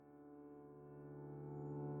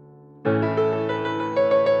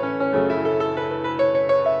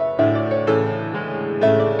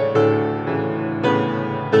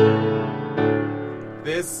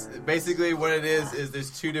basically what it is there's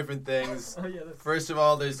two different things. Oh, yeah, First of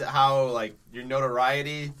all, there's how, like, your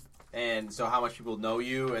notoriety, and so how much people know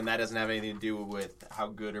you, and that doesn't have anything to do with how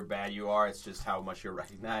good or bad you are. It's just how much you're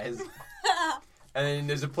recognized. And then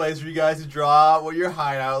there's a place for you guys to draw out what your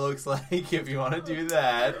hideout looks like if you want to do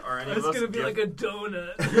that. Are any It's of us gonna be like a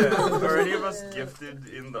donut. Yeah. Are any of us gifted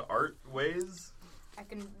in the art ways? I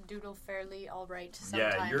can doodle fairly all right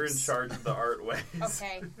sometimes. Yeah, you're in charge of the art ways.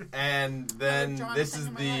 Okay. And then this is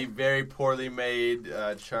the very poorly made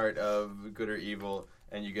chart of good or evil,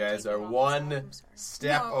 and you guys are one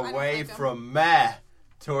step away from meh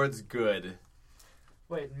towards good.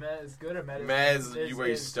 Wait, meh is good or meh is meh is where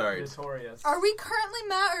you start. Notorious. Are we currently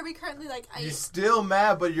meh, or are we currently like... You're still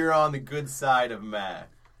meh, but you're on the good side of meh.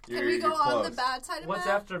 Can we go on the bad side of What's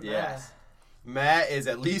meh? after meh? Yes. Meh is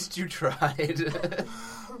at least you tried.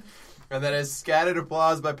 And then is scattered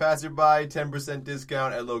applause by passerby, 10%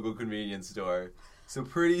 discount at local convenience store. So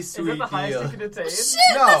pretty sweet deal. Is that the highest deal. you can attain? Shit,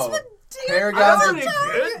 No. that's what Paragon's I'm already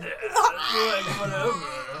good there. Like,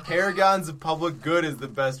 whatever. Paragon's of public good is the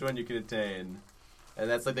best one you can attain. And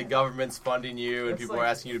that's like the government's funding you, and That's people like- are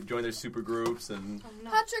asking you to join their super groups, and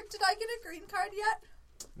Patrick, did I get a green card yet?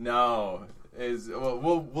 no,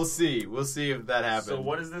 we'll see. We'll see if that happens. So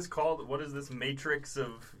what is this called? What is this matrix of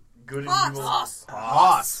good and Hoss. evil?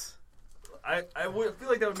 Hoss. I would feel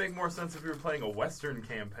like that would make more sense if we were playing a Western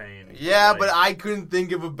campaign. Yeah, Like, but I couldn't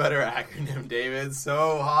think of a better acronym, David.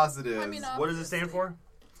 So Hoss it is. I mean, what does it stand for?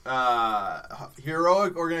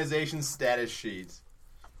 Heroic Organization Status Sheet.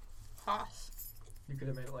 Hoss. You could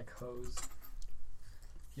have made it like hose.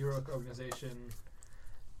 Heroic organization.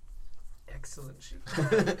 Excellent sheet.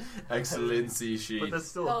 Excellency Sheet. But that's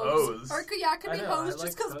still Hose. hose. Or yeah, could I be know, hose I just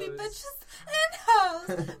like because we hose.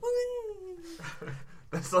 bitches and hoes. Whee.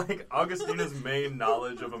 That's like Augustina's main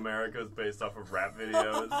knowledge of America is based off of rap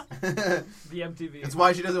videos. The MTV. That's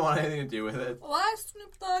why she doesn't want anything to do with it. Why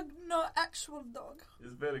Snoop Dogg, no actual dog?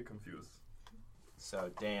 He's very confused. So,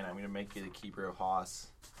 Dan, I'm going to make you the keeper of Hoss.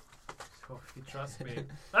 Oh, you trust me.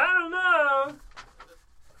 I don't know.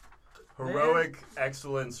 Heroic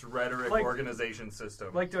excellence rhetoric Like- organization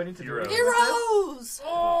system. Like, do I need to Heroes. do it? Heroes!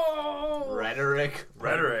 Oh! Rhetoric.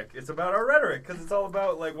 Rhetoric. It's about our rhetoric because it's all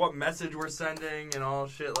about like what message we're sending and all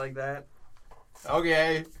shit like that.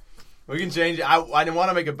 Okay. We can change it. I didn't want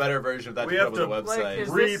to make a better version of that We to have put on the to, website. like, is-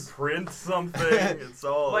 Reprint something. It's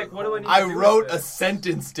all Like, what do I need I to do wrote with a it?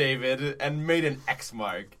 sentence, David, and made an X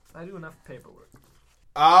mark. I do enough paperwork.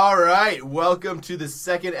 All right. Welcome to the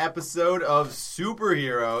second episode of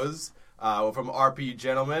Superheroes from RP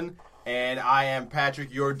Gentlemen. And I am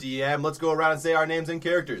Patrick, your DM. Let's go around and say our names and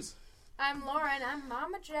characters. I'm Lauren. I'm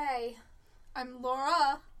Mama J. I'm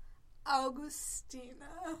Laura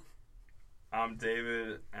Augustina. I'm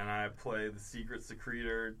David, and I play the secret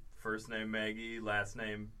secretor. First name Maggie, last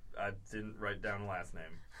name I didn't write down last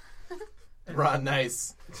name. Ron,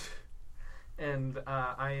 nice. And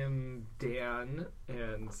I am Dan,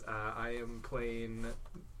 and I am playing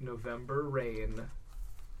November Rain,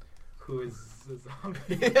 who is a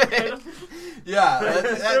zombie. Yeah.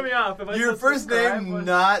 Threw me off. Am I Your supposed first to describe name, what-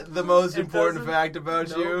 not the most It important doesn't- fact about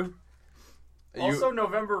Nope. you. Also,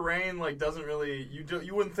 November Rain like doesn't really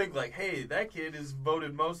you wouldn't think like, hey, that kid is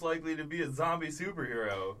voted most likely to be a zombie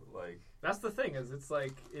superhero. Like That's the thing, is it's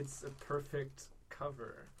like, it's a perfect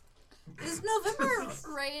cover. Is November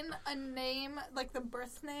Rain a name, like the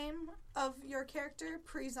birth name of your character,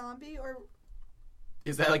 pre-zombie, or...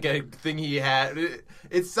 Is that like a thing he had?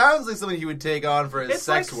 It sounds like something he would take on for his It's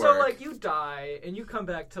sex like, work. so like you die and you come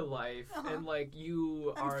back to life, Uh-huh. and like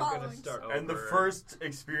you I'm are gonna following. start over. and the first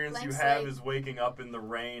experience you Blank have slate. is waking up in the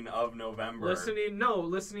rain of November.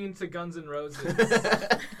 listening to Guns N' Roses.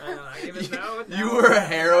 I even know You were a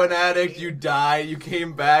heroin addict, you died, you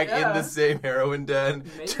came back in Yeah. the same heroin den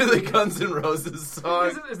to the Maybe. Guns N' Roses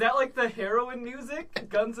song. Is that like the heroin music?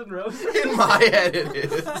 Guns N' Roses? In my head it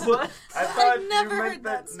is. What? I thought I've never you heard meant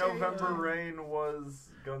that that story. November Rain was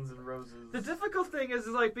Guns N' Roses. The difficult thing is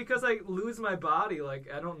like, because I lose my body, like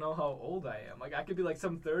I don't know how old I am. Like I could be like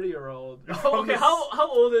some 30-year-old. Oh, okay, how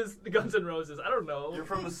old is the Guns N' Roses? I don't know. You're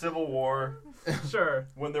from the Civil War Sure.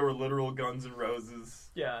 when there were literal Guns N' Roses.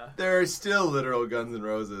 Yeah. There are still literal Guns N'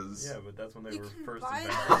 Roses. Yeah, but that's when they You were can first buy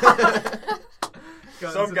invented.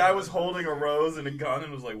 Guns Some N' guy was Roses. holding a rose and a gun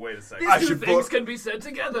and was like, wait a second. These I two should things put- can be said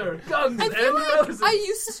together. Guns I and feel like Roses. I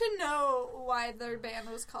used to know why their band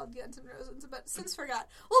was called Guns N' Roses, but since forgot.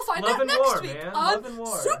 We'll find Love out and next war, week man. on Love and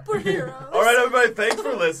war. Superheroes. All right, everybody, thanks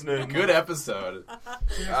for listening. Good episode.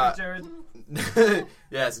 Seriously, Jared.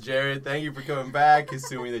 Yes, Jared, thank you for coming back,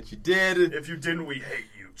 assuming that you did. If you didn't, we hate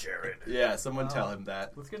you, Jared. Yeah, someone tell him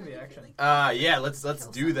that. Let's get into the action. Yeah, let's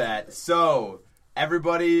do that. So,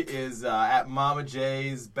 everybody is at Mama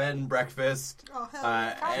J's bed and breakfast. Oh, hell.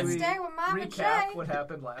 Come And stay with Mama Recap Jay. what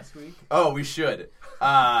happened last week. oh, we should,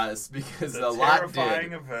 because The a lot terrifying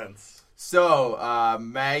did. events. So,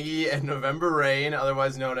 Maggie and November Rain,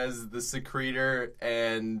 otherwise known as the Secretor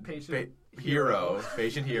and Patient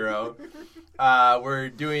Patient Hero, were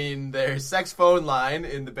doing their sex phone line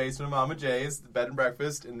in the basement of Mama J's, the bed and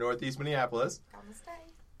breakfast in Northeast Minneapolis. Come stay.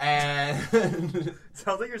 And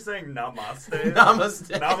Sounds like you're saying namaste.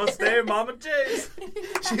 Namaste. Namaste, Mama J's.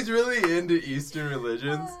 She's really into Eastern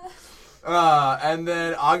religions. And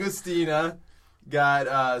then Augustina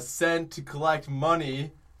got sent to collect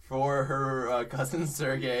money for her cousin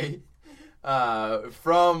Sergey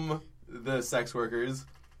from the sex workers.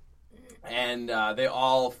 And they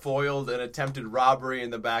all foiled an attempted robbery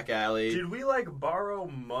in the back alley. Did we borrow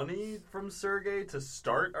money from Sergey to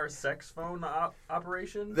start our sex phone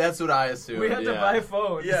operation? That's what I assumed. We had to buy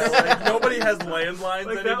phones. Yeah, nobody has landlines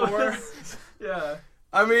Like, that anymore. was- yeah.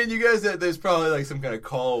 I mean, you guys, there's probably some kind of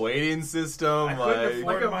call waiting system. I couldn't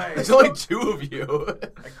afford There's my. only two of you.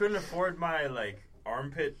 I couldn't afford my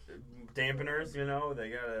armpit dampeners. They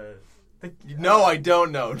gotta. No, I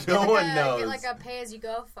don't know. No Get one knows. Get a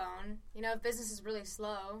pay-as-you-go phone. If business is really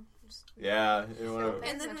slow. Just Yeah. You wanna, Pay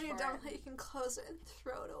And then much when you're for done, it. you can close it and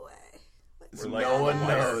throw it away. so We're like no one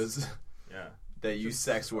wires. knows Yeah. that you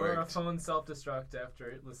sex Or a worked. phone self-destruct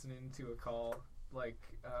after listening to a call.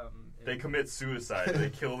 They commit suicide. They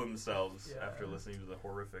kill themselves Yeah. after listening to the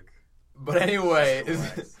horrific. But anyway,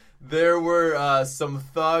 Relax. there were some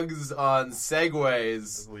thugs on I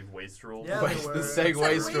segways. believe waist rolls. Yeah, Wait, they were. the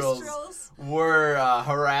segway were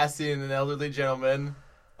harassing an elderly gentleman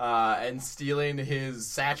and stealing his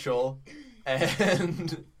satchel.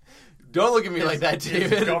 And don't look at me like that, His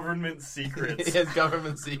David. government secrets. His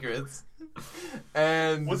government secrets.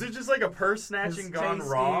 And Was it just a purse snatching His gone tasty-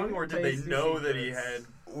 wrong, or did they tasty know that he secrets. had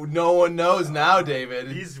no one knows now, David.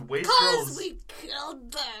 these waist Because rolls? we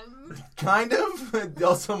killed them. Kind of.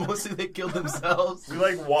 Also, mostly they killed themselves.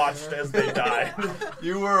 We watched as they died.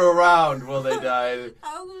 You were around while they died.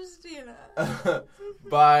 Augustina.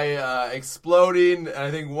 By exploding. And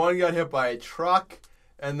I think one got hit by a truck,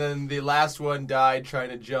 and then the last one died trying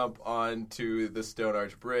to jump onto the Stone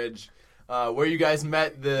Arch Bridge, where you guys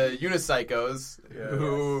met the Unipsychos,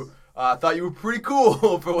 who thought you were pretty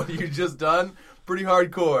cool for what you just done. Pretty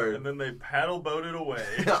hardcore. And then they paddle boated away.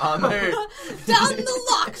 on their Down the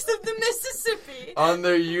locks of the Mississippi. on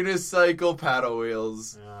their unicycle paddle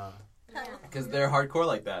wheels, Yeah. because they're hardcore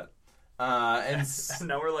like that. And And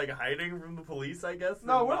now we're hiding from the police, I guess.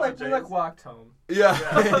 No, in we Mama J's? walked home. yeah,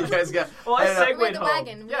 Yeah. you guys got. Well, I and, We segued had the home.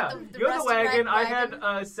 wagon. We Yeah, had the you had the rusty red wagon. I had wagon.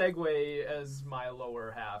 a Segway as my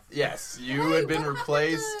lower half. Yes, you Hey, had been what happened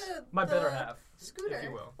replaced. to My the better half, Scooter. if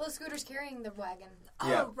you will. Well, the scooter's carrying the wagon. Oh,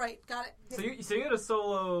 Yeah. right. Got it. So you had a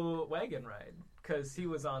solo wagon ride because he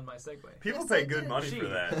was on my Segway. People Yes, pay I good did. money She- for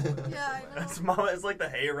that. Yeah, I know. It's like the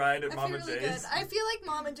hayride at I Mama feel really J's. good. I feel like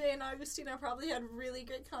Mama J and Augustina probably had really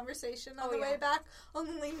good conversation on Oh, the yeah. way back.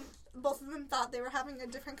 Only both of them thought they were having a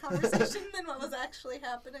different conversation than what was actually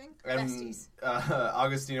happening. And Besties.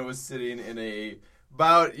 Augustina was sitting in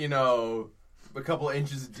about a couple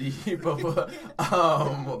inches deep of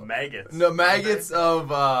Maggots. no maggots of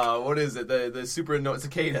what is it, the super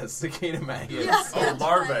cicada maggots. Yes. Oh, That's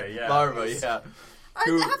larvae, right. yeah. Larvae, yeah.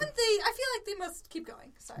 Who- Haven't they? I feel like they must keep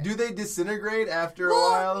going. Sorry. Do they disintegrate after a Well,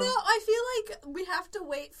 while? no, I feel like we have to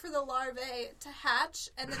wait for the larvae to hatch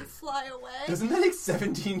and then fly away. Doesn't that take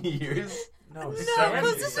 17 years? No, No, 7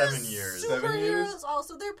 because this seven is years. 7 years? superheroes.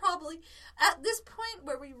 Also, they're probably at this point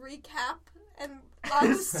where we recap and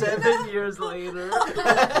Augustina. 7 years later.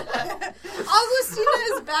 Augustina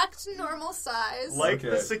is back to normal size. Like Okay.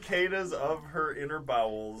 the cicadas of her inner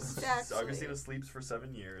bowels. Exactly. Augustina sleeps for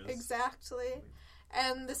 7 years. Exactly.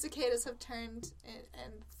 And the cicadas have turned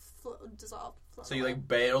and dissolved. flown So you away.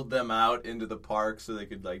 bailed them out into the park so they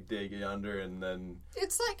could dig under, and then.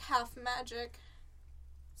 It's like half magic.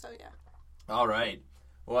 So yeah. All right.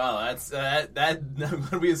 Well, that's that.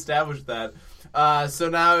 We established that. So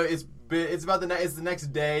now it's about it's the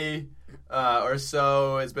next day or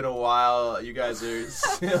so. It's been a while. You guys are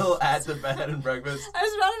still at the bed and breakfast. I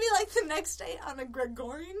was about to be like the next day on a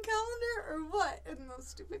Gregorian calendar or what? And those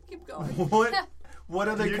stupid keep going. What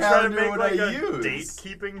other Did you try to calendar make would like I a use?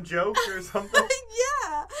 date-keeping joke or something?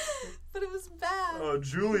 Yeah, but it was bad. Oh,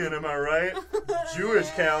 Julian, am I right? Jewish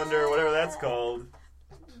calendar, whatever that's called.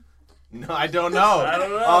 No, I don't know. I don't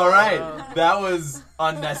know. All right, that was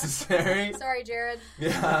unnecessary. Sorry, Jared.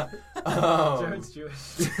 Yeah. Jared's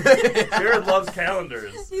Jewish. Jared loves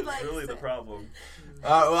calendars. He That's likes really the it. problem.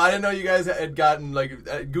 Well, I didn't know you guys had gotten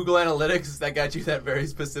Google Analytics that got you that very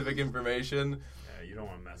specific information. don't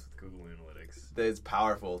want to mess with Google Analytics. It's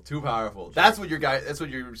powerful, too powerful. That's what your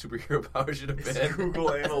superhero power should have It's been. Google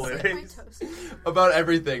My Analytics. toast. About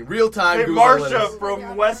everything, real time. Hey, Google Marsha Analytics.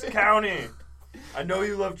 from West County. I know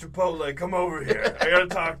you love Chipotle. Come over here. I gotta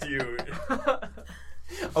talk to you.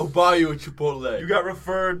 I'll buy you a Chipotle. You got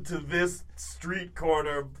referred to this street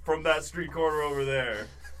corner from that street corner over there.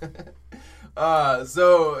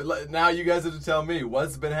 So now you guys have to tell me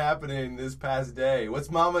what's been happening this past day.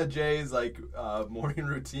 What's Mama J's morning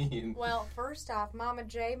routine? Well, first off, Mama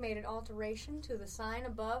J made an alteration to the sign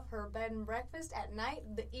above her bed and breakfast. At night,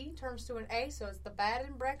 the E turns to an A, so it's the bed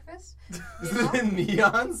and breakfast. Is it a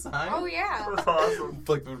neon sign? Oh, yeah. That's awesome.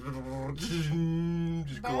 Like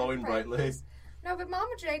just glowing Bed and brightly. breakfast. No, but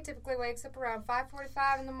Mama J typically wakes up around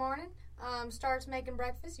 5:45 in the morning. Starts making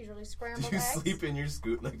breakfast, usually scrambled Do you eggs. sleep in your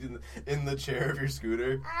in the chair of your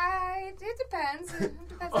scooter? It depends. It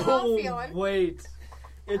depends on how I'm feeling. Wait.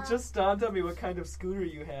 It just dawned on me what kind of scooter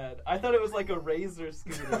you had. I thought it was like a Razor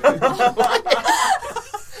scooter.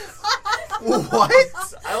 What?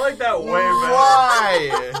 I like that way better.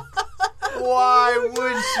 Why? Why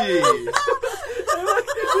would she?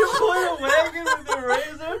 You play a wagon with your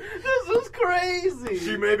Razor? This is crazy.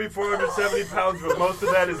 She may be 470 pounds, but most of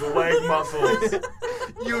that is leg muscles.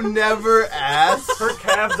 You never asked. Her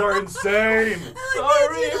calves are insane.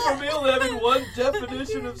 Sorry for me only having one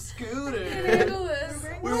definition of scooter. Handle this.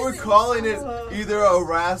 We were calling it either a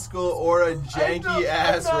rascal or a janky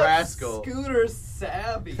ass I'm not rascal. Scooter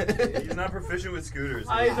savvy. He's not proficient with scooters.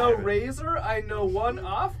 I know Razor. I know one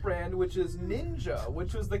off-brand, which is Ninja,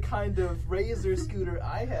 which was the kind of Razor scooter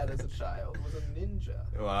I had as a child. Was a Ninja.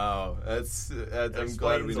 Wow, I'm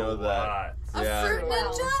glad we Explains know a that. lot. A Yeah. fruit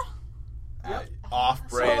ninja? Yep.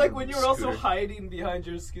 Off-brand. So like when you were also scooter. hiding behind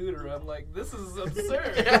your scooter, I'm like, this is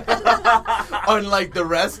absurd. Unlike the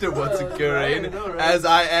rest of what's occurring, I know, right? as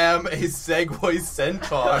I am a Segway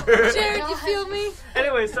centaur. Jared, you feel me?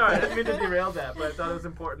 Anyway, sorry, I didn't mean to derail that, but I thought it was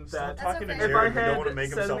important that That's Talking to okay. if I Jared, we don't had want to make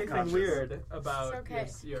him said anything self-conscious. weird about It's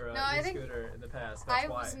okay. your No, I your think scooter in the past, that's I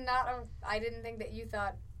why. was not. I didn't think that you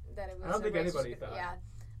thought that it was. I don't a think Razor anybody scooter. thought.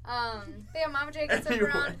 Yeah. Yeah. Mama J gets up Anyway.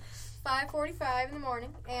 around 5:45 in the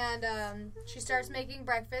morning, and she starts making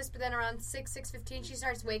breakfast. But then around 6:15, she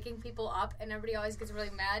starts waking people up, and everybody always gets really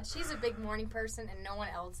mad. She's a big morning person, and no one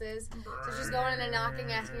else is. So she's going in and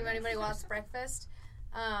knocking, asking if anybody wants breakfast.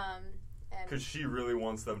 Because she really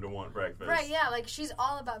wants them to want breakfast. Right, yeah, like she's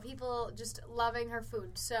all about people just loving her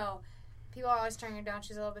food. So people are always turning her down.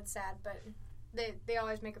 She's a little bit sad, but they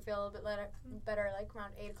always make her feel a little bit better, like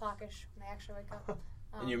around 8 o'clock-ish when they actually wake up.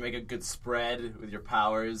 And you make a good spread with your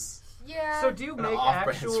powers. Yeah. So do you An make off-brand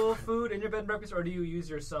actual spread. food in your bed and breakfast, or do you use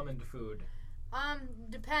your summoned food?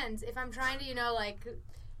 Depends. If I'm trying to, like,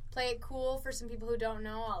 play it cool for some people who don't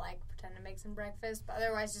know, I'll, like, pretend to make some breakfast. But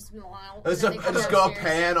otherwise, just I just got a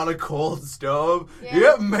pan on a cold stove. Yeah.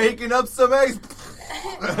 Yep, making up some eggs.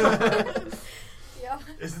 Yep.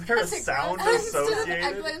 Is there a That's sound Instead of associated?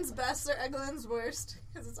 Eggland's best or Eggland's worst,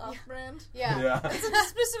 because it's off-brand. Yeah. Yeah. It's a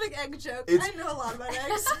specific egg joke. It's- I know a lot about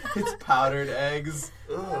eggs. It's powdered eggs.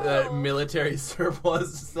 Ugh. That military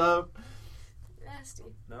surplus stuff. Nasty.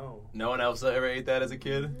 No. No one else ever ate that as a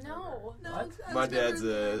kid? No. No, What? I My was never- dad's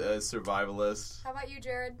a survivalist. How about you,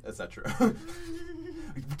 Jared? That's not true.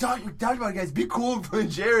 we talked about it, guys. Be cool for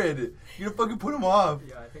Jared. You're gonna fucking put him off.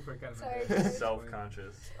 Yeah, I think we're kind of Sorry.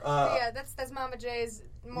 Self-conscious. But yeah, that's Mama J's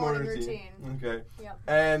morning routine. Okay. Yep.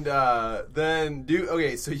 And then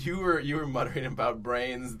so you were muttering about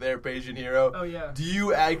brains there, Patient Hero. Oh yeah. Do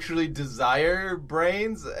you actually desire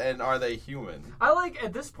brains, and are they human?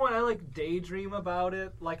 At this point I daydream about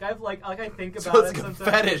it. Like I think about So it's it like a sometimes.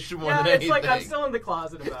 fetish more Yeah, than it's anything. like I'm still in the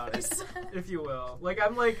closet about it, if you will.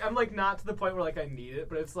 I'm not to the point where I need it,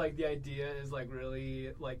 but it's like the idea is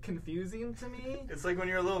really confusing to me. It's like when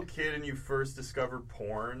you're a little kid and you first discover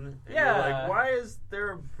porn. And Yeah. You're like, why is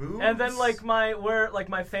there boobs? And then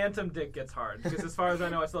my phantom dick gets hard because as far as I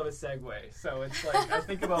know I still have a Segway. So it's like I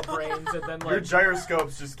think about brains and then your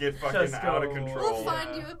gyroscopes just get fucking Just out of go- control. We'll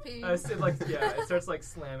find you a pee. it starts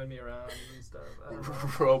slamming me around and stuff. I don't know.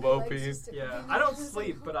 Robo Like, pee. just- Yeah, I don't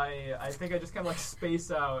sleep, but I think I just kind of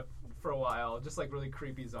space out for a while, just really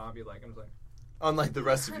creepy zombie like. I'm just like, Unlike the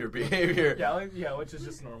rest of your behavior. yeah, which is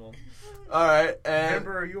just normal. All right, and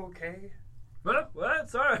Amber, are you okay? What?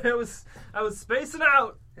 Sorry, I was spacing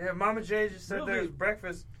out. Yeah, Mama J just said Really? there's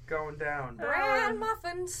breakfast going down. Bran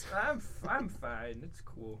muffins. I'm fine. It's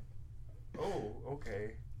cool. Oh,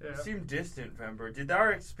 okay. Yeah. You seem distant, Amber. Did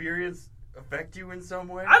our experience affect you in some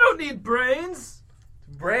way? I don't need brains.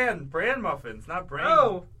 Bran muffins, not brain.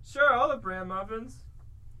 Oh, sure, I'll have bran muffins.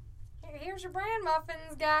 Here's your bran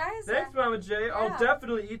muffins, guys. Thanks, Mama J. I'll Yeah.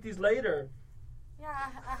 definitely eat these later. Yeah,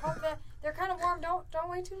 I hope that they're kind of warm. Don't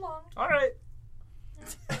wait too long. All right.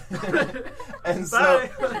 And so,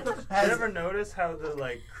 Bye. Have you ever notice how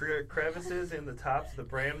the crevices in the tops of the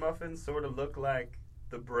bran muffins sort of look like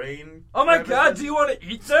the brain? Oh my God! crevices? Do you want to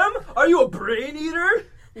eat them? Are you a brain eater?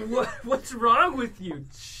 What's wrong with you?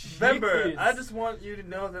 Remember, Jeez. I just want you to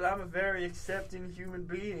know that I'm a very accepting human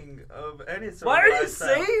being of any sort Why of are you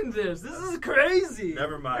lifestyle. saying this? This is crazy.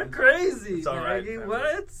 Never mind. You're crazy, It's all right, Maggie. Pepper.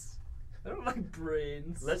 What? I don't like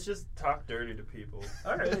brains. Let's just talk dirty to people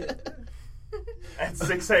All right. at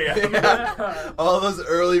 6 a.m. Yeah. All those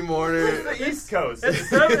early morners. It's the East Coast. It's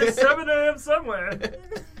 7 a.m. somewhere.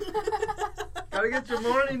 Gotta get your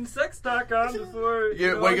morning sex talk on before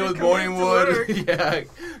You're you waking up with commute morning to wood. work. Yeah.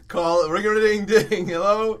 Call ring a ding ding.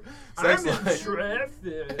 Hello. Sex I'm in life. traffic.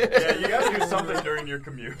 Yeah, you gotta do something during your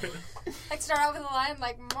commute. Like start out with a line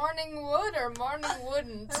like morning wood or morning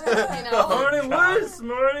wouldn't. You know. Morning God. was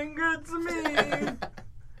morning good to me.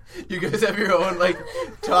 You guys have your own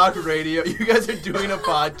talk radio. You guys are doing a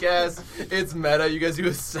podcast. It's meta. You guys do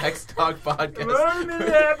a sex talk podcast. Morning,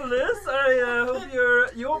 Minneapolis. I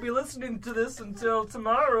hope you won't be listening to this until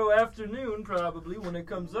tomorrow afternoon, probably when it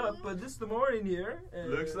comes up. But this is the morning here.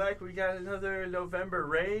 Looks like we got another November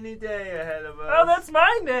rainy day ahead of us. Oh, that's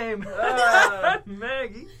my name, Ah.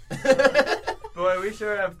 Maggie. Boy, we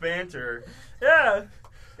sure have banter. Yeah.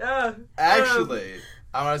 Actually,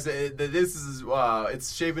 I want to say that this is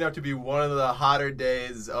it's shaping up to be one of the hotter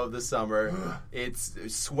days of the summer. It's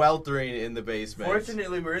sweltering in the basement.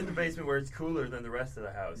 Fortunately, we're in the basement where it's cooler than the rest of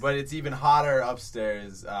the house. But it's even hotter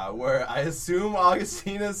upstairs, where I assume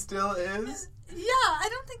Augustina still is. Yeah, I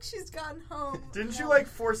don't think she's gone home. Didn't you No.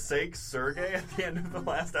 forsake Sergey at the end of the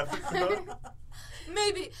last episode?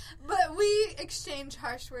 Maybe, but we exchange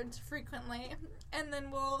harsh words frequently, and then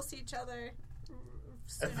we'll see each other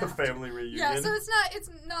soon At the after. family reunion. Yeah, so it's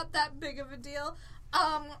not that big of a deal.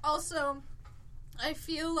 Also, I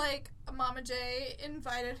feel like Mama J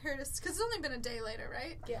invited her to, because it's only been a day later,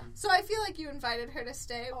 right? Yeah. So I feel like you invited her to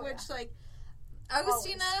stay, Oh, which yeah.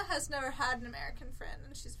 Augustina has never had an American friend,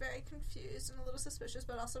 and she's very confused and a little suspicious,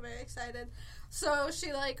 but also very excited. So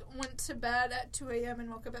she went to bed at 2 a.m. and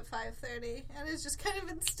woke up at 5:30, and has just kind of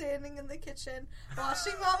been standing in the kitchen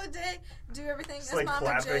watching Mama J do everything Just, as Mama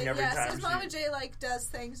clapping J. every Yes, time as she- Mama J does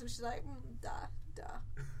things, and she's like, duh.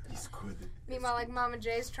 He's good. Meanwhile, Mama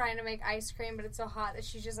J's trying to make ice cream, but it's so hot that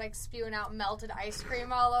she's just spewing out melted ice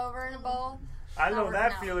cream all over in a bowl. I know Not that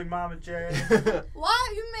working out. feeling, Mama J.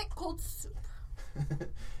 Why you make cold soup?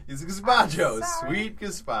 It's a gazpacho, I'm sorry. sweet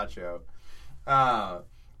gazpacho.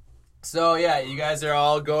 So yeah, you guys are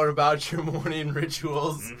all going about your morning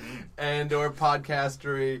rituals Mhm. and or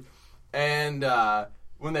podcastery, and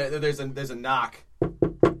when there's a knock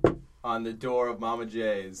on the door of Mama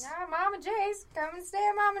J's. Yeah, Mama J's, come and stay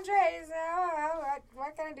at Mama J's.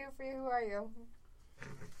 What can I do for you? Who are you?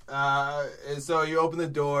 And so you open the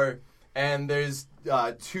door, and there's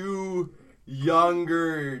two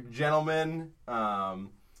younger gentlemen,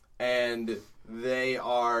 and they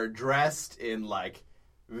are dressed in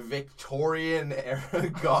Victorian era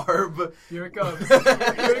garb. Here it comes. Here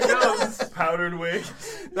it comes. Powdered wig.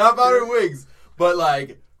 Not powdered wigs, but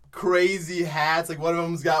crazy hats. One of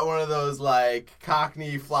them's got one of those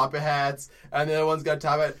Cockney floppy hats, and the other one's got a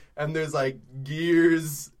top hat, and there's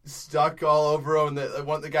gears stuck all over them. And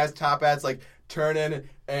one of the guy's top hat's turning,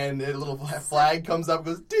 and a little flag comes up,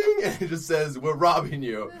 goes ding, and it just says, "We're robbing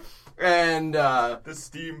you." And The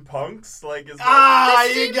steampunks,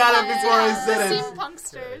 is you got it before I said The it.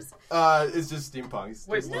 steampunksters. It's just steampunks.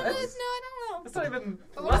 Wait, No, what? I don't know. That's not even.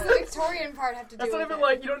 But what does the Victorian part have to do That's not with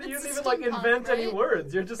even it? you don't It's even steampunk, invent any right?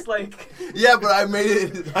 words. You're just Yeah, but I made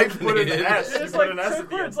it Put an S. It's You just put an S at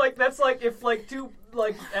the words. end. That's if two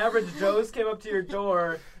average Joes came up to your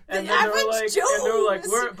door and The then they were average and they were like,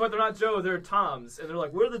 Joes! but they're not Joe, they're Toms, and they're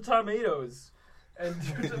like, we're the tomatoes, and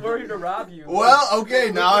we're here to rob you. Well,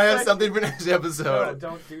 okay, now I have Like- something for next No, episode.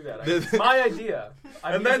 don't do that. The- It's my idea.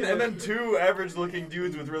 And then two average-looking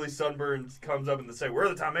dudes with really sunburns comes up and they say, "We're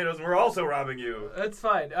the tomatoes, and we're also robbing you." That's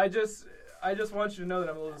fine. I just want you to know that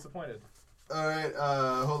I'm a little disappointed. All right,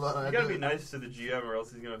 hold on. You gotta be nice to the GM, or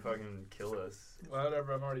else he's gonna fucking kill us.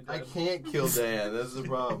 Whatever, I'm already I dead. can't kill Dan. That's the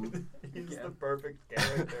problem. He's Yeah. the perfect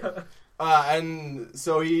character. And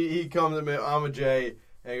so he comes to Mama J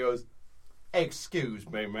and he goes, "Excuse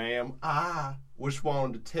me, ma'am. I just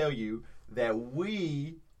wanted to tell you that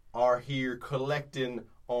we are here collecting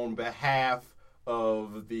on behalf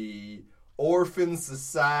of the Orphan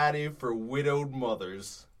Society for Widowed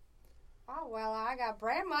Mothers." Oh, well, I got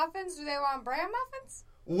bran muffins. Do they want bran muffins?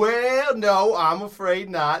 Well, no, I'm afraid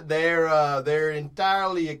not. They're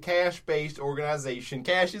entirely a cash-based organization.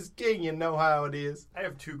 Cash is king, you know how it is. I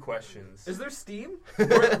have 2 questions. Is there Steam?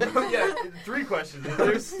 Yeah, 3 questions. Is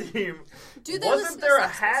there Steam? Do they Wasn't listen to there a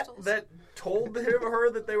Sex hat Pistols? that told her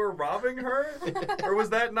that they were robbing her? Or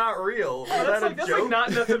was that not real? Was That's that a like joke?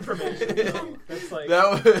 not enough information. That's like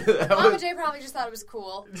that Mama was J probably just thought it was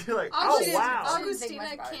cool. You're like, oh Augustina, wow. She didn't think Augustina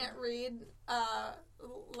much about it. can't read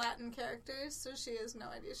Latin characters, so she has no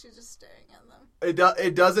idea. She's just staring at them.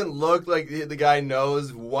 it doesn't look like the guy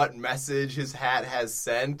knows what message his hat has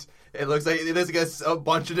sent. It looks like there's a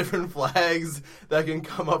bunch of different flags that can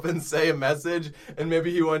come up and say a message, and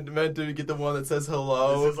maybe he meant to get the one that says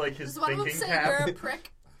hello. This is like his Does one of them thinking say cap. you're a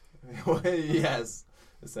prick? Yes,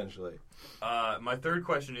 essentially. My third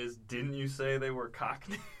question is, didn't you say they were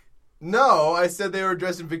Cockney? No, I said they were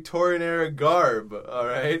dressed in Victorian era garb. All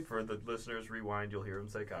right, For the listeners, rewind. You'll hear him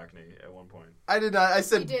say Cockney at one point. I did not. I You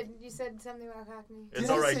said did. You said something about Cockney. It's Did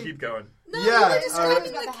all I right. say- Keep going. No, Yeah, you were I think it describing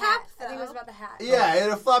was the about the cap, hat. though. I think it was about the hat. Yeah,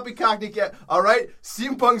 and a floppy Cockney cap. All right,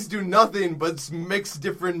 steampunks do nothing but mix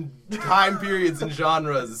different time periods and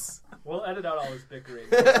genres. we'll edit out all this bickering.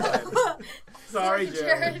 It's fine. Sorry,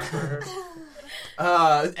 Jared.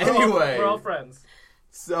 Anyway, We're all friends.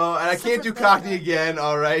 so and I can't do Cockney again.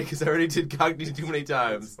 All right, because I already did Cockney too many It's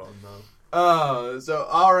times. fun though. So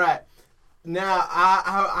all right. Now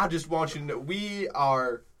I just want you to know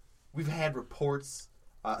we've had reports.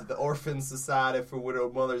 The Orphan Society for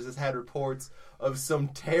Widowed Mothers has had reports of some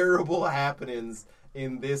terrible happenings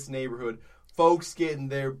in this neighborhood. Folks getting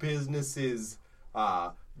their businesses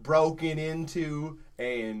broken into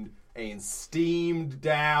and steamed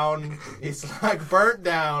down. It's like burnt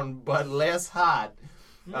down, but less hot.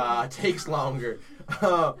 Takes longer.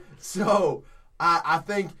 So I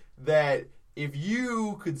think that if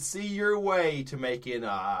you could see your way to making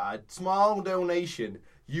a small donation,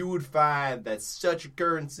 you would find that such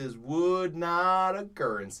occurrences would not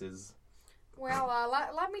occurrences. Well,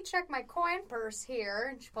 let me check my coin purse here.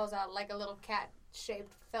 And she pulls out like a little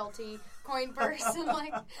cat-shaped felty coin purse and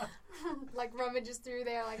like rummages through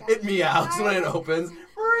there. Like It meows when it opens.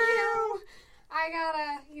 I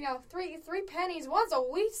got three pennies. One's a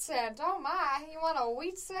wheat cent. Oh my! You want a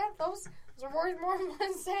wheat cent? Those are worth more than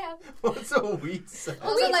 1 cent. What's a wheat cent? A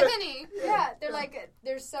Those wheat are like- penny. Yeah,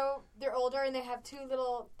 they're older and they have 2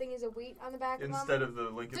 little thingies of wheat on the back of them. Instead of the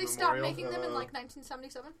Lincoln They stopped Memorial. making them in like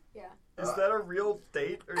 1977. Yeah. Is that a real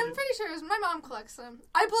date? Or I'm pretty sure it was my mom collects them.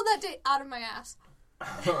 I pulled that date out of my ass.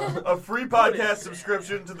 a free podcast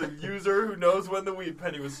subscription to the user who knows when the wheat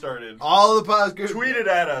penny was started? All the podcasts. Tweet it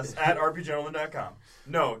at us at rpgentleman.com.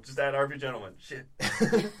 No, just at rpgentleman. Shit.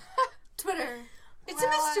 Twitter. It's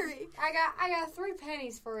Well, a mystery. I got 3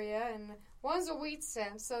 pennies for you, and one's a wheat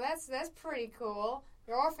cent, so that's pretty cool.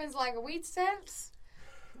 Your orphan's like a wheat cent.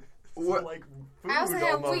 What? Like food I also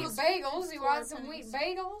have wheat almost. bagels. You 4 want some pennies. wheat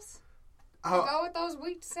bagels? Oh, Go with those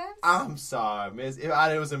wheat cents? I'm sorry, miss. If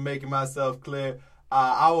I wasn't making myself clear,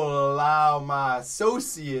 I will allow my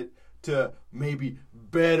associate to maybe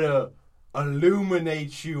better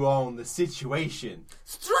illuminate you on the situation.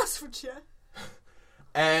 Strasbourg.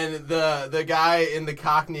 And the guy in the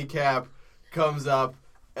Cockney cap comes up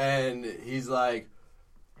and he's like,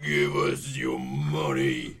 "Give us your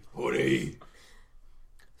money, honey."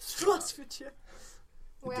 Strasbourg.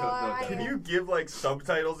 Well, Don't- Can you give like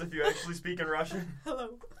subtitles if you actually speak in Russian? Hello.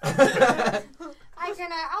 I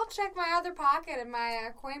can. I'll check my other pocket in my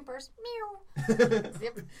coin purse. Meow.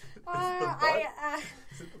 Zip.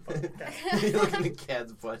 You look in the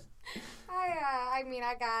cat's butt. I mean,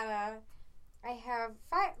 I have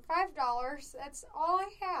 $5. That's all I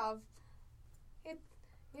have.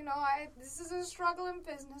 This is a struggling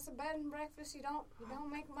business. A bed and breakfast, you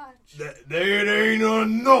don't make much. That ain't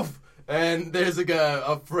enough. And there's like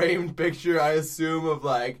a framed picture, I assume, of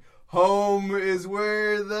like home is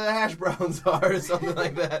where the hash browns are, or something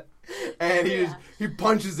like that. And he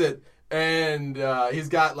punches it, and he's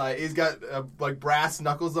got brass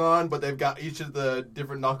knuckles on, but they've got each of the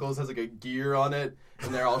different knuckles has like a gear on it,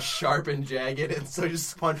 and they're all sharp and jagged. And so he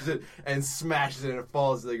just punches it and smashes it, and it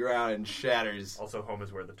falls to the ground and shatters. Also, home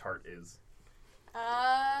is where the tart is.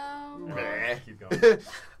 Meh. Keep going.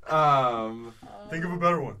 Think of a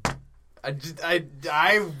better one. I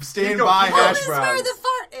stand Go. by Home hash This is where browns. the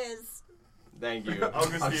fart is. Thank you.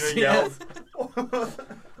 Augustina yells.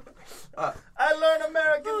 I learned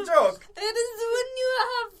American joke. It is when you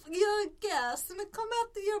have your gas and it come out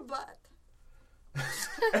of your butt.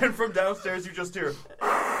 And from downstairs you just hear.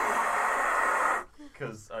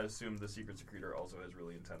 Because I assume the secret secretor also has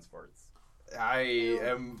really intense farts. I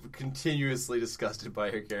am continuously disgusted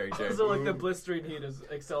by her character. Also, like the blistering heat has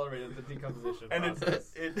accelerated the decomposition And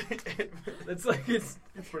process. It's like it's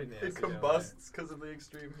pretty nasty. it combusts because of the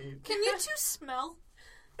extreme heat. Can you two smell?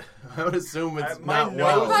 I would assume it's My not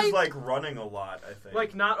nose well. is like running a lot, I think.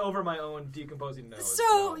 Like not over my own decomposing nose. So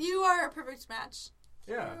no. you are a perfect match.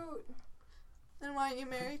 yeah. Then why don't you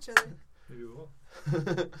marry each other? Maybe we will.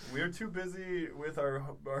 We're too busy with our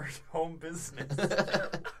home business.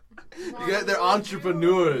 They're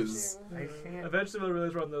entrepreneurs. I can't. Eventually, we'll really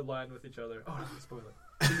run the line with each other. Oh, no, spoil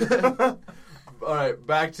it. All right,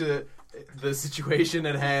 back to the situation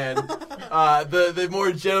at hand. The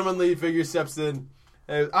more gentlemanly figure steps in.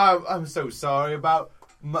 I'm so sorry about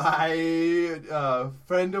my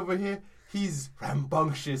friend over here. He's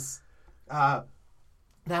rambunctious.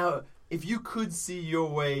 Now, if you could see your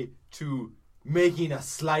way to making a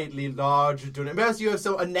slightly larger donation, perhaps you have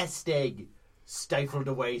a nest egg stifled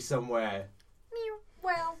away somewhere.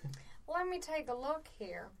 Well, let me take a look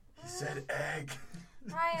here. He said egg.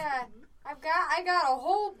 I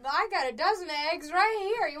got a dozen eggs right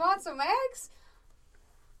here. You want some eggs?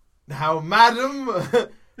 Now, madam,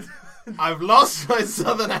 I've lost my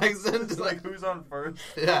southern accent. It's like, who's on first?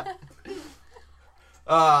 Yeah.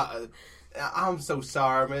 I'm so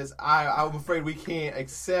sorry, miss. I'm afraid we can't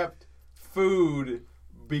accept food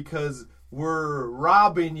because we're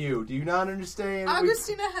robbing you. Do you not understand?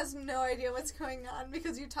 Augustina has no idea what's going on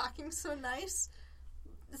because you're talking so nice.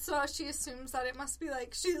 So she assumes that it must be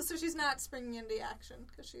like so she's not springing into action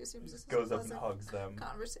because she assumes this Goes is a up and hugs them.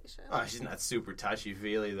 conversation. Oh, she's not super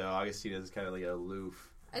touchy-feely, though. Augustina's kind of like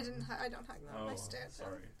aloof. I don't hug them. I stare at them.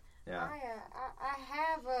 Sorry. Yeah. I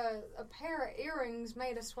have a pair of earrings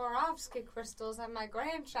made of Swarovski crystals that my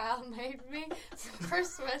grandchild made me for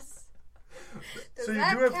Christmas. Does So you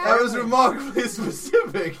that do have count? That was remarkably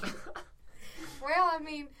specific. Well, I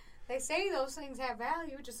mean, they say those things have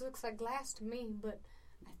value. It just looks like glass to me, but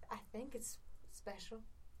I think it's special.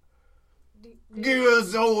 Give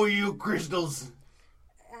us all your crystals.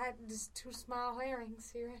 I had just 2 small earrings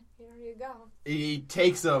here. Here you go. He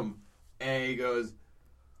takes them, and he goes,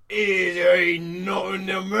 "There ain't nothing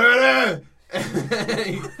to murder."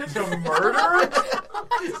 The murder?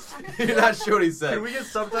 You're not sure what he said. Can we get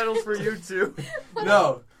subtitles for you too?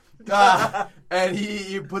 No. And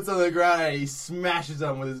he puts them on the ground and he smashes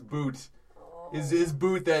them with his boot. His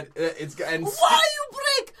boot that it's got. And Why you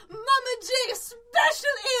break Mama J's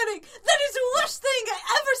special earring? That is the worst thing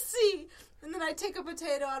I ever see. And then I take a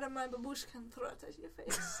potato out of my babushka and throw it at your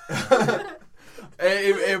face.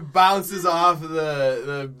 it bounces off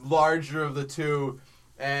the larger of the two,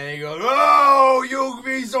 and he goes, "Oh, you'll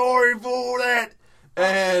be sorry for that."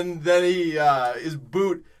 And then his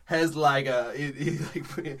boot has like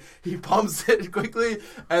he pumps it quickly,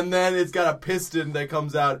 and then it's got a piston that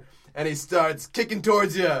comes out, and he starts kicking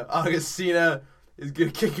towards you. Augustina is gonna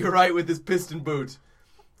kick you right with his piston boot,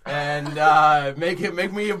 and make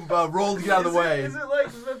me roll to get out of the way. Is it like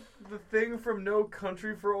the thing from No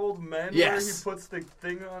Country for Old Men? Yes. Where he puts the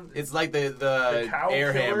thing on. It's like the cow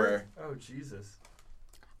air killer? hammer. Oh Jesus!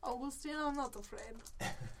 Augustina, I'm not afraid.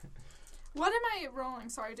 What am I rolling?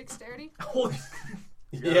 Sorry, dexterity? Holy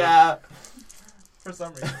Yeah. for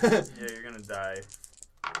some reason. Yeah, you're gonna die.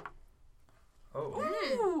 Oh,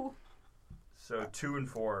 Ooh. so 2 and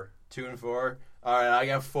 4. 2 and 4. All right, I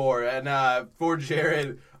got 4. And for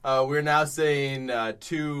Jared, we're now saying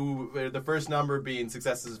 2. The first number being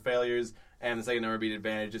successes and failures, and the second number being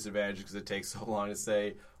advantage, disadvantage, because it takes so long to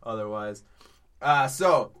say otherwise.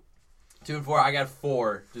 So 2 and 4. I got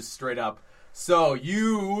 4, just straight up. So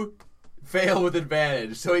you fail with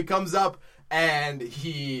advantage. So he comes up and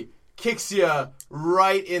he kicks you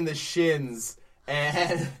right in the shins,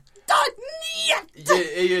 and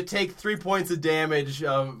you take 3 points of damage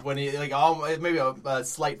when he maybe a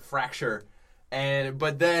slight fracture,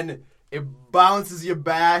 but then it bounces you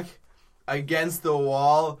back against the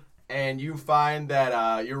wall, and you find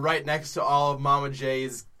that you're right next to all of Mama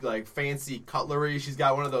J's like fancy cutlery. She's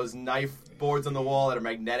got one of those knife boards on the wall that are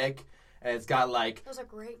magnetic. And it's got like Those are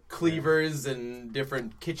great. cleavers and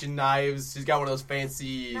different kitchen knives. She's got one of those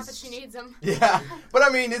fancy. Not that she needs them. Yeah, but I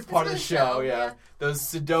mean it's part of the for the show. show, Yeah. yeah. Those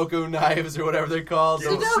Sudoku knives or whatever they're called.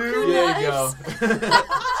 Sudoku There you go.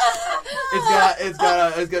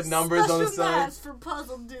 it's got numbers on the Special side. knives for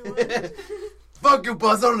puzzle doing. Fuck you,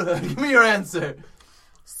 puzzle. Give me your answer.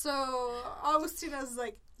 So Augustina's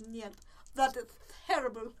like, "Yep, that is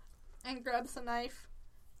terrible," and grabs a knife,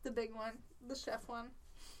 the big one, the chef one,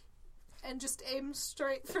 and just aims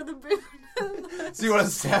straight for the boot. So you want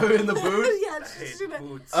to stab him in the boot? Yeah, I just hate gonna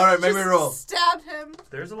boots. All right, make me just roll. stab him.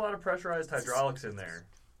 There's a lot of pressurized hydraulics in there.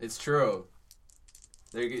 It's true.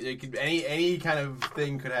 There could any kind of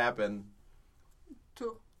thing could happen.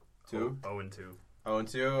 2. 2. 0-2.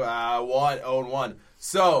 0-2. 1. 0-1.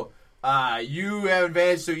 So you have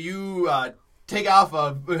advantage. So you take off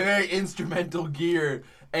a very instrumental gear,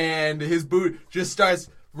 and his boot just starts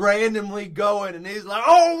randomly going, and he's like,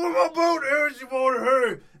 "Oh, my boot! Here's your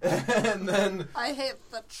her." And then I hate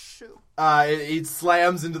that shoe. It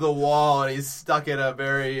slams into the wall, and he's stuck at a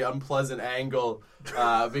very unpleasant angle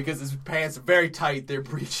because his pants are very tight. They're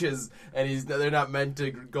breeches, and they're not meant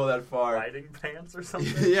to go that far. Riding pants or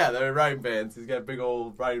something? Yeah, they're riding pants. He's got big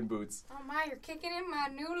old riding boots. Oh my, you're kicking in my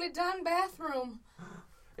newly done bathroom.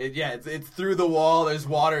 It's through the wall. There's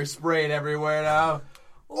water spraying everywhere now.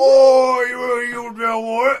 Oh, you know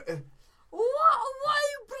what? Why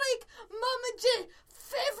you break Mama J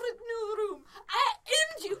favorite new room? I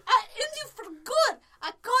end you for good.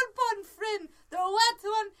 I call upon friend, the wet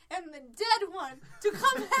one and the dead one, to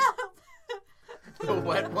come help. The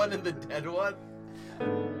wet one and the dead one?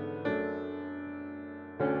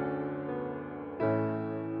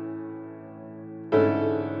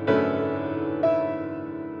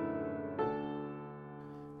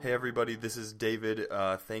 Hey everybody, this is David.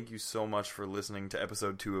 Thank you so much for listening to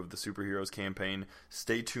episode 2 of the Superheroes campaign.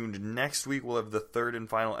 Stay tuned. Next week we'll have the third and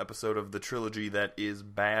final episode of the trilogy that is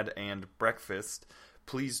Bad and Breakfast.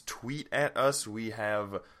 Please tweet at us. We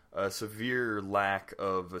have a severe lack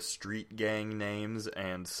of street gang names,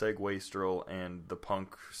 and Segwastrel and the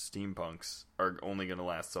punk steampunks are only going to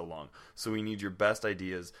last so long. So we need your best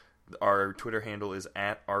ideas. Our Twitter handle is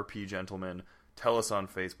 @RPGentleman. Tell us on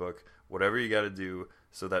Facebook. Whatever you got to do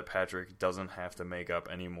so that Patrick doesn't have to make up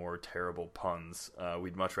any more terrible puns.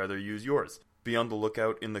 We'd much rather use yours. Be on the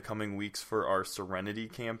lookout in the coming weeks for our Serenity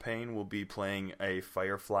campaign. We'll be playing a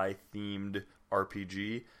Firefly-themed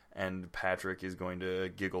RPG, and Patrick is going to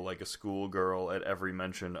giggle like a schoolgirl at every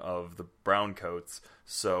mention of the browncoats.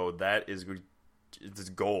 So that is it's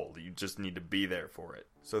gold. You just need to be there for it.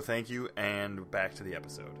 So thank you, and back to the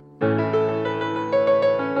episode.